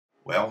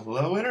Well,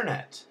 hello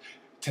Internet.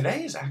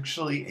 Today is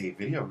actually a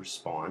video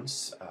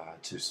response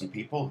to some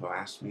people who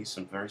asked me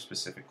some very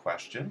specific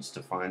questions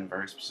to find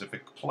very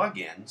specific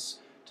plugins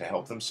to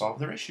help them solve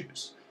their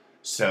issues.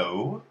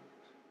 So,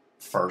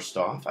 first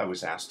off, I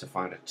was asked to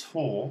find a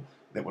tool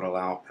that would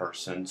allow a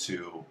person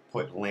to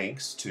put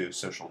links to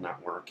social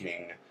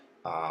networking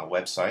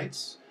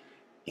websites,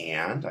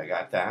 and I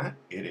got that.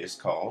 It is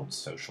called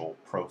Social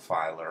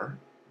Profilr,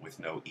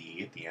 with no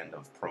E at the end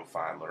of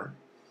Profilr.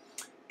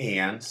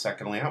 And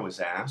secondly, I was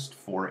asked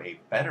for a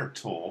better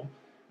tool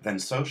than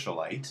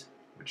Socialite,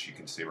 which you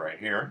can see right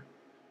here.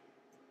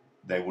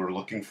 They were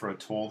looking for a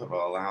tool that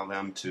will allow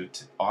them to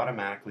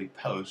automatically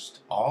post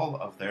all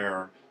of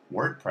their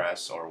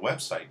WordPress or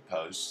website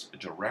posts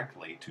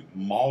directly to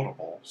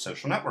multiple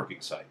social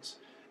networking sites.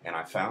 And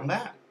I found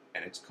that,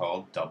 and it's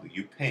called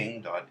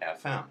WPing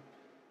FM.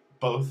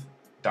 Both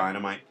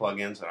dynamite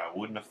plugins that I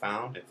wouldn't have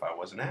found if I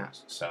wasn't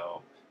asked.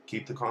 So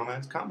keep the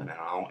comments coming, and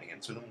I'll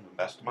answer them to the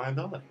best of my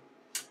ability.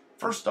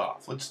 First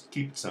off, let's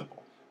keep it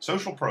simple.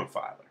 Social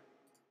Profilr.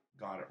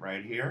 Got it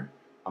right here.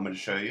 I'm going to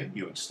show you.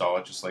 You install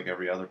it just like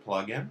every other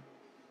plugin.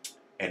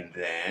 And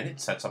then it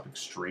sets up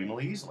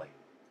extremely easily.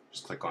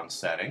 Just click on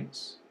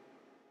Settings.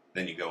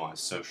 Then you go on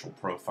Social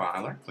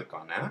Profilr. Click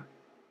on that.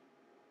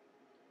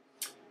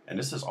 And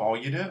this is all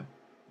you do.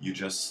 You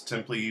just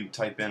simply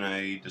type in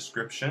a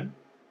description.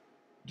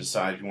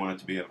 Decide if you want it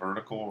to be a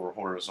vertical or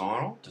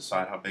horizontal.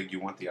 Decide how big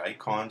you want the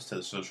icons to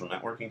the social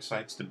networking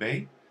sites to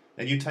be.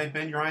 Then you type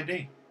in your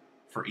ID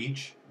for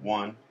each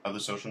one of the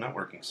social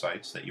networking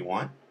sites that you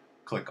want.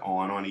 Click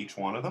on each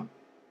one of them,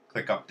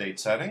 click Update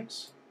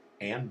Settings,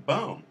 and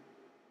boom.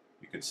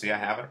 You can see I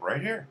have it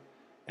right here.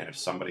 And if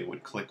somebody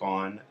would click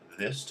on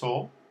this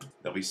tool,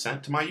 they'll be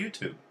sent to my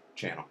YouTube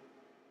channel.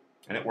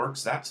 And it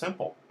works that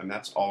simple, and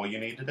that's all you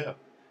need to do.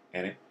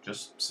 And it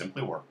just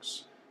simply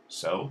works.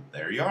 So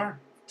there you are.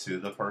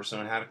 To the person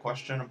who had a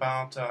question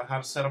about how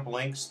to set up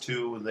links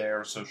to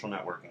their social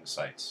networking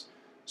sites.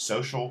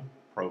 Social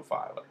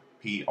Profilr.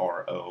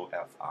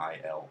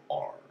 Profilr.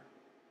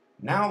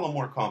 Now a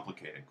more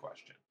complicated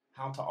question.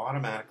 How to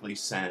automatically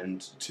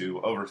send to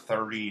over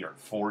 30 or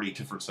 40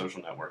 different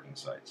social networking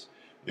sites.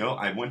 You know,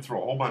 I went through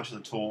a whole bunch of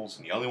the tools,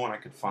 and the only one I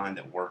could find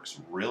that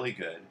works really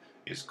good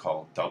is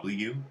called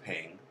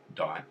WPing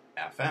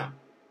FM.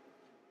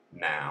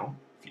 Now,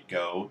 if you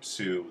go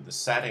to the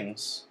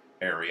settings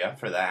area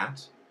for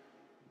that,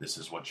 this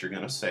is what you're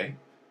going to see.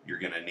 You're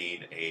going to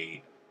need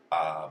a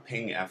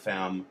Ping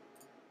FM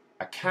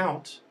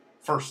account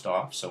first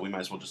off, so we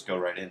might as well just go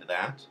right into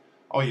that.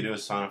 All you do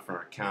is sign up for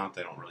an account.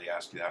 They don't really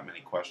ask you that many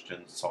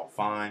questions. It's all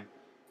fine.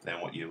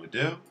 Then what you would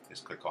do is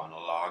click on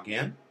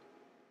Login.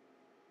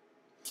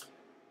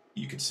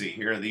 You can see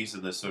here, these are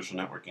the social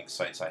networking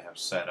sites I have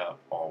set up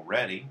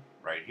already,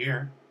 right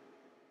here.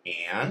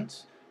 And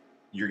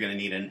you're going to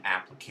need an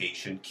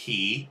application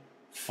key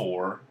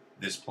for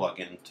this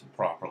plugin to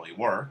properly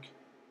work.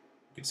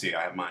 You can see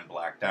I have mine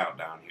blacked out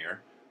down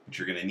here. But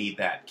you're going to need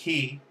that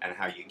key, and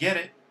how you get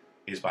it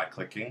is by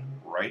clicking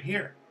right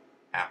here,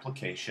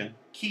 Application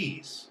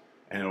Keys,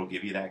 and it'll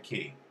give you that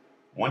key.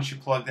 Once you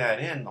plug that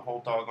in, the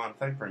whole doggone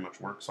thing pretty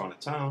much works on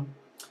its own.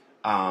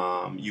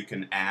 You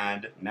can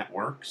add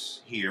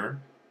networks here,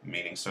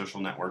 meaning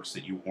social networks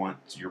that you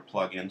want your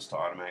plugins to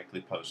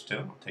automatically post to.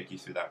 I'll take you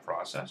through that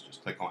process.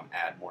 Just click on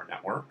Add More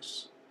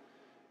Networks,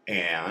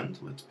 and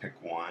let's pick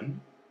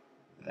one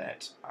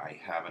that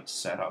I haven't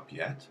set up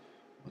yet.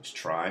 Let's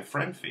try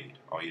Friend Feed.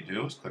 All you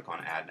do is click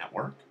on Add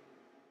Network.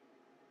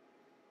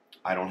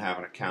 I don't have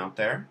an account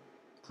there.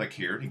 Click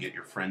here to get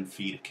your Friend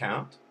Feed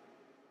account.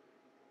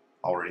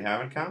 Already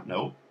have an account?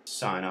 Nope.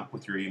 Sign up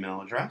with your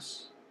email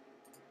address.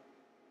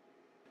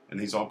 And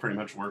these all pretty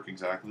much work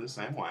exactly the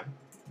same way.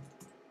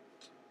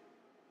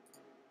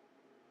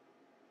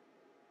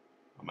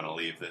 I'm going to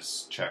leave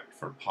this checked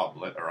for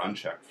public, or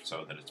unchecked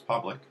so that it's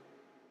public.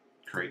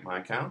 Create my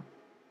account.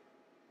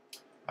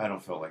 I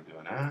don't feel like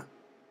doing that.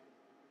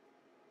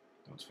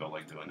 Don't feel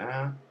like doing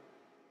that.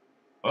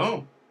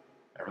 Boom.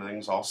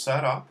 Everything's all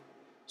set up.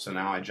 So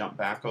now I jump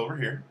back over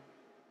here,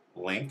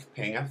 link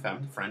Ping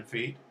FM, Friend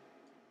Feed.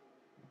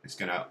 It's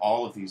going to,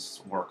 all of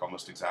these work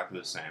almost exactly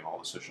the same, all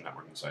the social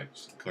networking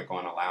sites. Click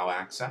on Allow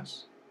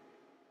Access.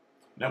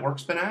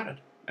 Network's been added,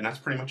 and that's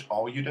pretty much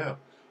all you do.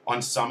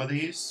 On some of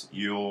these,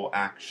 you'll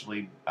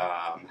actually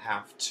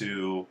have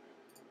to,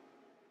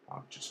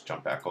 I'll just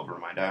jump back over to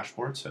my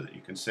dashboard so that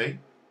you can see.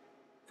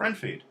 Friend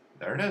Feed,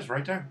 there it is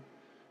right there.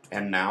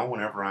 And now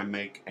whenever I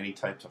make any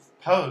types of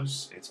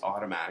posts, it's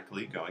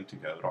automatically going to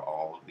go to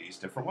all of these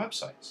different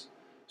websites.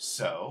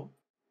 So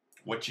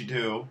what you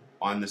do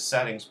on the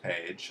settings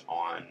page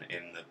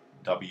in the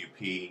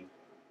WPing.FM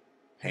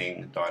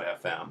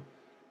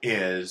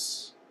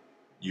is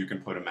you can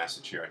put a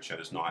message here. I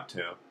chose not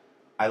to.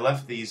 I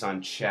left these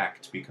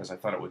unchecked because I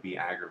thought it would be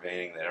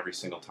aggravating that every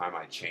single time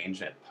I change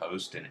that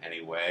post in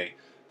any way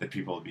that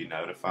people would be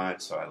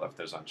notified, so I left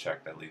those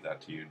unchecked. I leave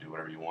that to you. Do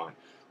whatever you want.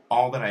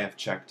 All that I have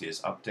checked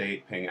is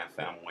update Ping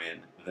FM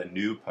when the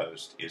new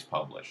post is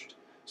published.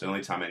 So the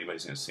only time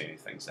anybody's going to see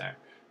anything's there.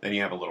 Then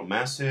you have a little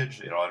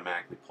message. It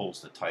automatically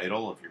pulls the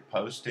title of your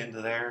post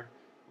into there.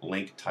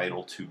 Link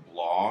title to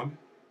blog.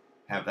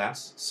 Have that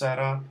set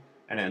up.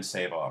 And then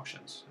save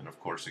options. And of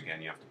course,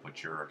 again, you have to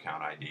put your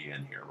account ID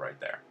in here right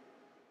there.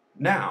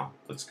 Now,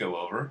 let's go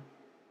over.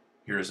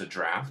 Here's a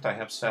draft I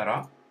have set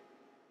up.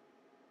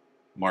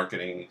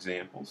 Marketing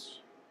examples.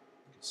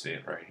 You can see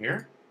it right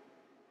here.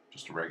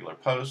 Just a regular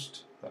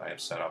post that I have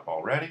set up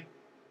already.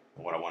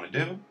 And what I want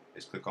to do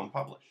is click on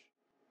Publish.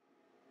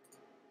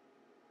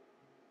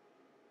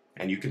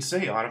 And you can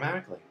see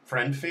automatically.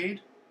 Friend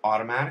feed,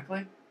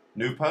 automatically.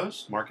 New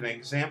post, marketing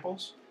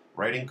examples,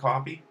 writing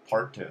copy,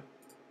 part 2.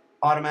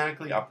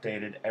 Automatically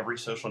updated every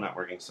social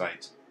networking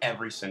sites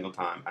every single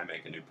time I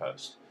make a new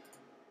post.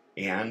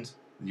 And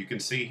you can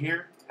see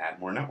here, add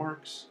more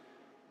networks,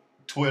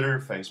 Twitter,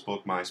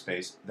 Facebook,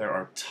 MySpace. There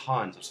are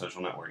tons of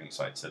social networking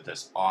sites that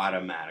this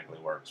automatically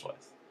works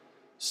with.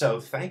 So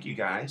thank you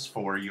guys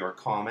for your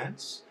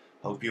comments.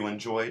 Hope you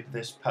enjoyed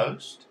this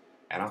post,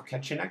 and I'll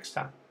catch you next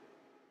time.